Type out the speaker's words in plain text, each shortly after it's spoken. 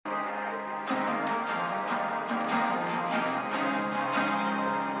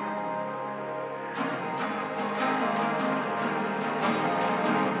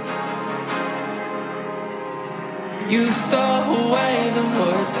You throw away the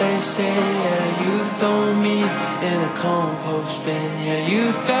words they say, yeah. You throw me in a compost bin, yeah.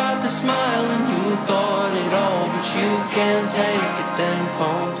 You've got the smile and you've got it all, but you can't take a damn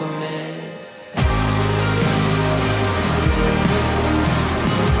compliment.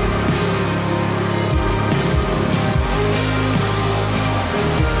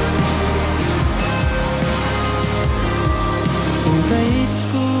 In grade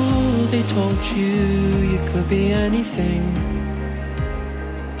school they told you could be anything.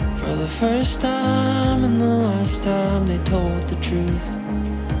 For the first time and the last time they told the truth.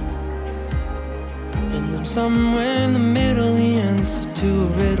 And then somewhere in the middle the answer to a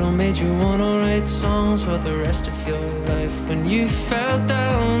riddle made you wanna write songs for the rest of your life. When you fell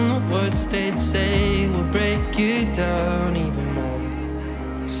down, the words they'd say will break you down even more.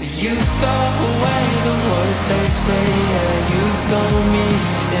 So you throw away the words they say, yeah. You throw me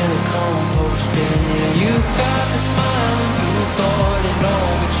in a compost bin, yeah. You've got the smile and you've got it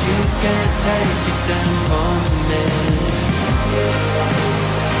all, but you can't take a damn compliment.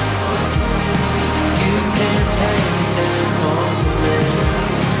 You can't take a damn compliment.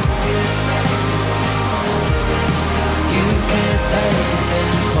 You can't take a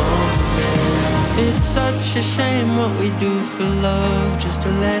damn compliment. It's such a shame what we do for love just to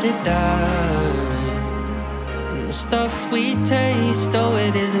let it die. And the stuff we taste, oh,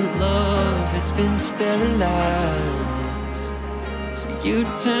 it isn't love, it's been sterilized. So you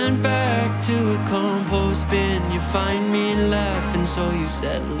turn back to a compost bin, you find me laughing, so you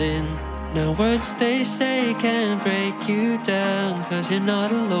settle in. Now words they say can't break you down, 'cause you're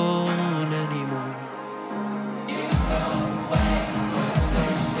not alone anymore.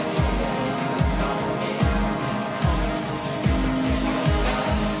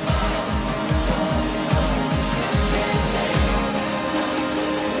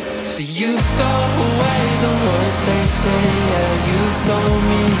 You throw away the words they say, yeah. You throw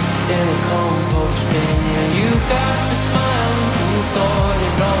me in a compost bin, yeah. You've got the smile and you've got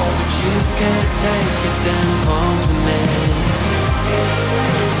it all, but you can't take a damn compliment.